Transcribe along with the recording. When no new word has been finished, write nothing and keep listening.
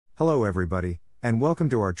Hello everybody, and welcome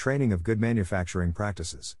to our training of good manufacturing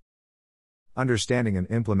practices. Understanding and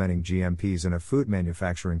implementing GMPs in a food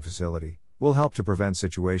manufacturing facility will help to prevent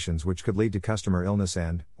situations which could lead to customer illness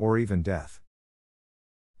or even death.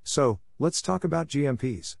 So, let's talk about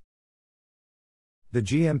GMPs. The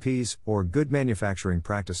GMPs, or Good Manufacturing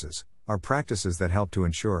Practices, are practices that help to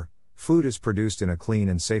ensure food is produced in a clean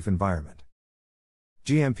and safe environment.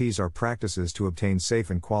 GMPs are practices to obtain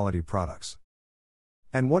safe and quality products.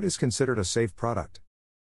 And what is considered a safe product?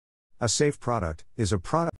 A safe product is a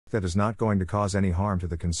product that is not going to cause any harm to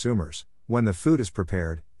the consumers when the food is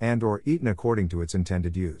prepared and/or eaten according to its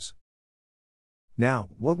intended use. Now,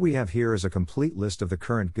 what we have here is a complete list of the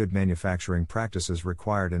current good manufacturing practices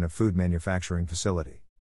required in a food manufacturing facility.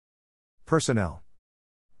 Personnel,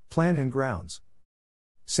 plant and grounds,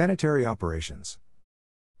 sanitary operations,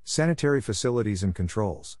 sanitary facilities and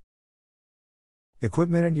controls,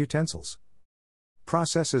 equipment and utensils,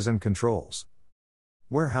 processes and controls,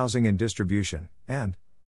 warehousing and distribution, and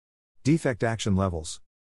defect action levels.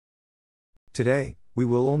 Today, we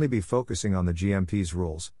will only be focusing on the GMP's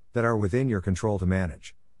rules that are within your control to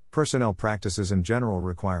manage personnel practices and general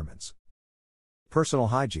requirements. Personal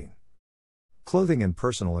hygiene, clothing and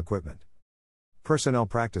personal equipment, personnel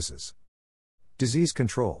practices, disease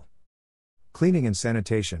control, cleaning and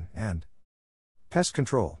sanitation, and pest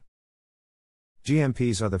control.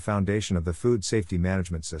 GMPs are the foundation of the food safety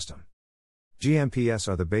management system. GMPs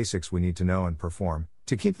are the basics we need to know and perform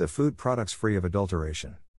to keep the food products free of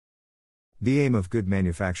adulteration. The aim of good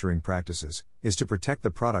manufacturing practices is to protect the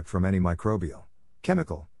product from any microbial,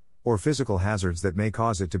 chemical, or physical hazards that may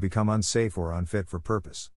cause it to become unsafe or unfit for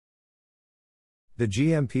purpose. The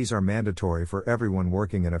GMPs are mandatory for everyone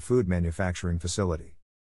working in a food manufacturing facility.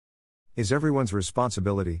 It is everyone's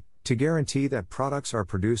responsibility to guarantee that products are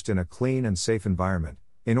produced in a clean and safe environment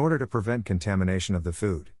in order to prevent contamination of the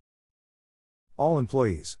food. All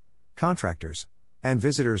employees, contractors, and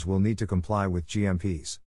visitors will need to comply with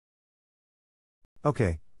GMPs.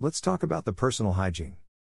 Okay, let's talk about the personal hygiene.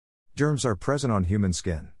 Germs are present on human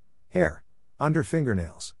skin, hair, under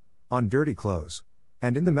fingernails, on dirty clothes,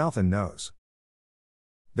 and in the mouth and nose.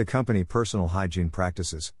 The company personal hygiene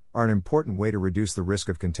practices are an important way to reduce the risk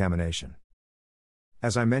of contamination.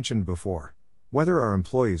 As I mentioned before, whether our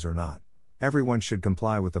employees or not, everyone should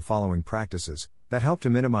comply with the following practices that help to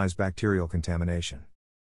minimize bacterial contamination.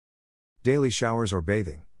 Daily showers or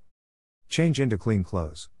bathing. Change into clean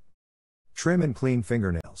clothes. Trim and clean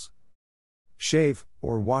fingernails. Shave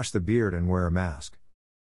or wash the beard and wear a mask.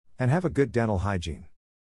 And have a good dental hygiene.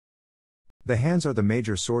 The hands are the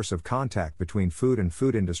major source of contact between food and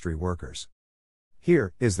food industry workers.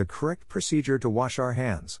 Here is the correct procedure to wash our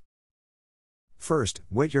hands. First,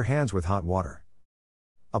 wet your hands with hot water.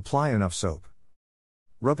 Apply enough soap.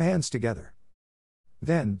 Rub hands together.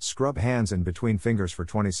 Then, scrub hands in between fingers for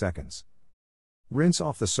 20 seconds. Rinse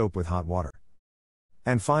off the soap with hot water.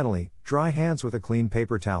 And finally, dry hands with a clean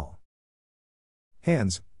paper towel.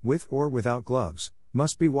 Hands, with or without gloves,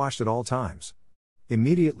 must be washed at all times.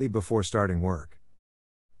 Immediately before starting work.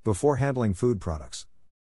 Before handling food products.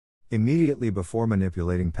 Immediately before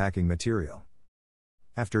manipulating packing material.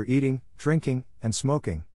 After eating, drinking, and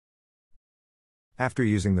smoking. After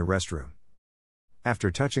using the restroom.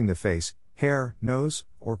 After touching the face, hair, nose,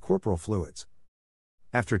 or corporal fluids.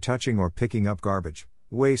 After touching or picking up garbage,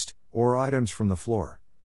 waste, or items from the floor.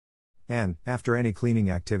 And after any cleaning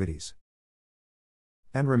activities.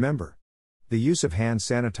 And remember, the use of hand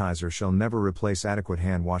sanitizer shall never replace adequate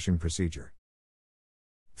hand washing procedure.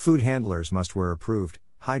 Food handlers must wear approved,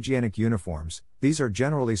 hygienic uniforms. These are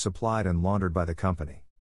generally supplied and laundered by the company.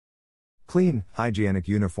 Clean, hygienic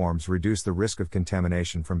uniforms reduce the risk of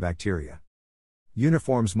contamination from bacteria.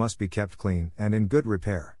 Uniforms must be kept clean and in good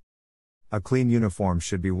repair. A clean uniform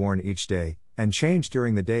should be worn each day, and changed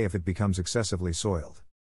during the day if it becomes excessively soiled.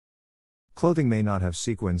 Clothing may not have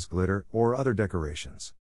sequins, glitter, or other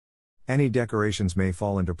decorations. Any decorations may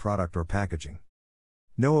fall into product or packaging.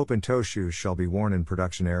 No open-toe shoes shall be worn in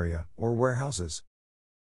production area or warehouses.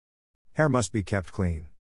 Hair must be kept clean.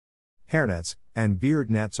 Hairnets and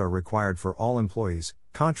beard nets are required for all employees,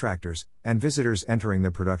 contractors, and visitors entering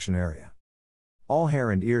the production area. All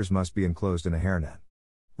hair and ears must be enclosed in a hairnet.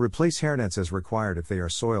 Replace hairnets as required if they are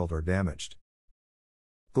soiled or damaged.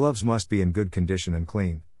 Gloves must be in good condition and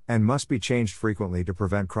clean, and must be changed frequently to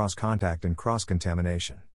prevent cross-contact and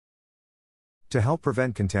cross-contamination. To help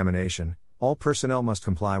prevent contamination, all personnel must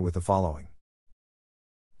comply with the following.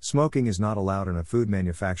 Smoking is not allowed in a food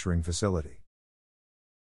manufacturing facility.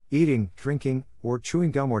 Eating, drinking, or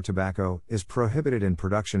chewing gum or tobacco is prohibited in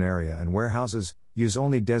production area and warehouses. Use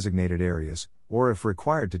only designated areas, or if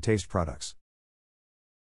required to taste products.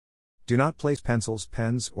 Do not place pencils,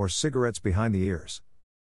 pens, or cigarettes behind the ears.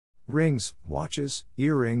 Rings, watches,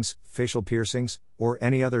 earrings, facial piercings, or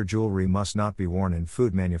any other jewelry must not be worn in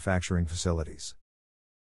food manufacturing facilities.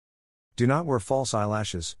 Do not wear false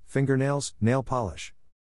eyelashes, fingernails, nail polish.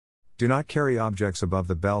 Do not carry objects above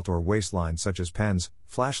the belt or waistline such as pens,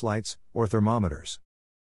 flashlights, or thermometers.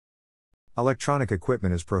 Electronic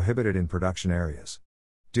equipment is prohibited in production areas.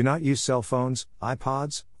 Do not use cell phones,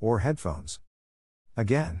 iPods, or headphones.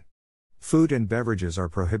 Again, food and beverages are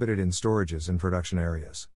prohibited in storages and production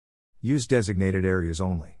areas. Use designated areas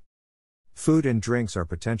only. Food and drinks are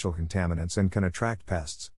potential contaminants and can attract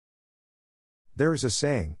pests. There is a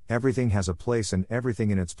saying, everything has a place and everything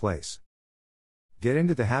in its place. Get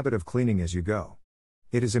into the habit of cleaning as you go.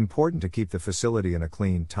 It is important to keep the facility in a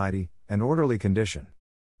clean, tidy, and orderly condition.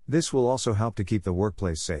 This will also help to keep the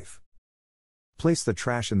workplace safe. Place the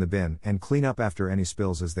trash in the bin and clean up after any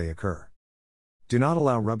spills as they occur. Do not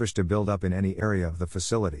allow rubbish to build up in any area of the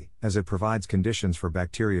facility, as it provides conditions for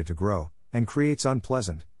bacteria to grow, and creates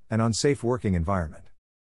unpleasant and unsafe working environment.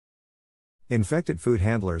 Infected food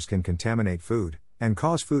handlers can contaminate food, and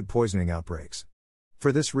cause food poisoning outbreaks.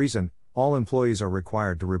 For this reason, all employees are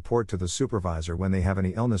required to report to the supervisor when they have any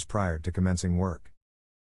illness prior to commencing work.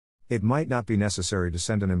 It might not be necessary to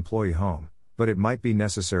send an employee home, but it might be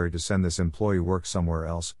necessary to send this employee work somewhere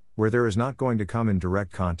else, where there is not going to come in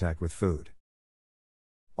direct contact with food.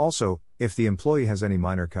 Also, if the employee has any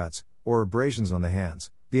minor cuts, or abrasions on the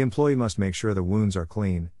hands, the employee must make sure the wounds are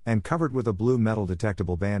clean, and covered with a blue metal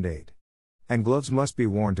detectable band-aid. And gloves must be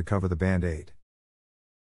worn to cover the band-aid.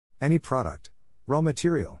 Any product, raw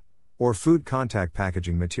material, or food contact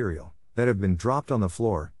packaging material, that have been dropped on the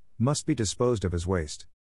floor, must be disposed of as waste.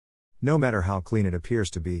 No matter how clean it appears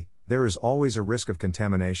to be, there is always a risk of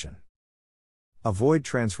contamination. Avoid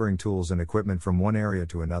transferring tools and equipment from one area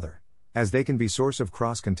to another, as they can be source of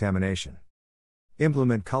cross-contamination.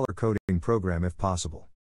 Implement color coding program if possible.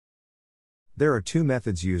 There are two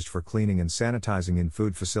methods used for cleaning and sanitizing in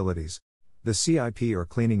food facilities: the CIP, or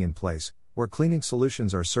cleaning in place, where cleaning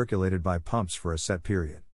solutions are circulated by pumps for a set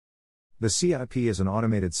period. The CIP is an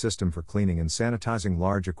automated system for cleaning and sanitizing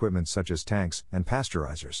large equipment such as tanks and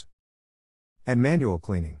pasteurizers. And manual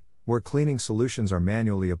cleaning, where cleaning solutions are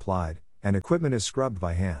manually applied, and equipment is scrubbed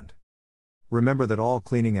by hand. Remember that all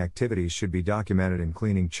cleaning activities should be documented in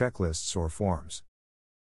cleaning checklists or forms.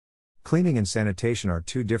 Cleaning and sanitation are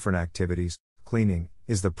two different activities. Cleaning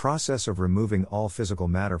is the process of removing all physical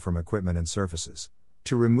matter from equipment and surfaces,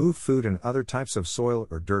 to remove food and other types of soil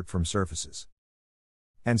or dirt from surfaces.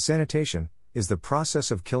 And sanitation is the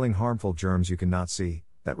process of killing harmful germs you cannot see,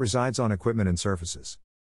 that resides on equipment and surfaces.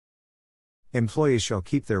 Employees shall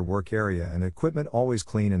keep their work area and equipment always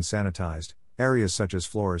clean and sanitized, areas such as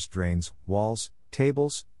floors, drains, walls,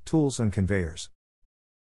 tables, tools and conveyors.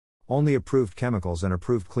 Only approved chemicals and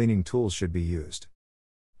approved cleaning tools should be used.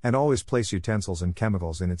 And always place utensils and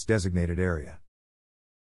chemicals in its designated area.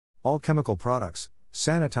 All chemical products,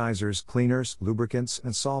 sanitizers, cleaners, lubricants,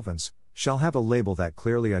 and solvents, shall have a label that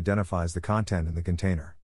clearly identifies the content in the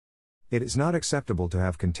container. It is not acceptable to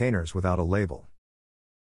have containers without a label.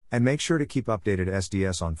 And make sure to keep updated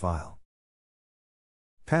SDS on file.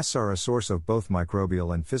 Pests are a source of both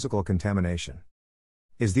microbial and physical contamination.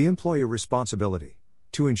 It is the employer responsibility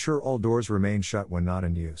to ensure all doors remain shut when not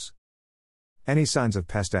in use. Any signs of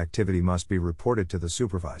pest activity must be reported to the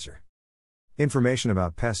supervisor. Information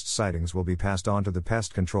about pest sightings will be passed on to the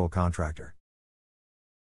pest control contractor.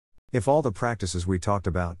 If all the practices we talked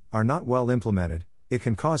about are not well implemented, it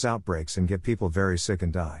can cause outbreaks and get people very sick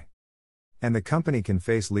and die. And the company can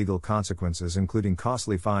face legal consequences, including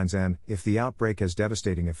costly fines and, if the outbreak has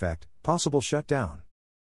devastating effect, possible shutdown.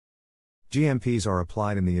 GMPs are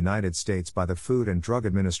applied in the United States by the Food and Drug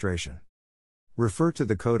Administration. Refer to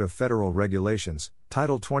the Code of Federal Regulations,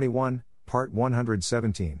 Title 21, Part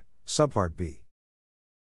 117, Subpart B.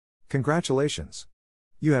 Congratulations!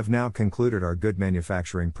 You have now concluded our Good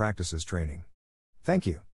Manufacturing Practices training. Thank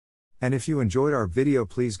you. And if you enjoyed our video,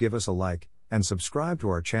 please give us a like, and subscribe to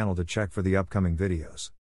our channel to check for the upcoming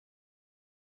videos.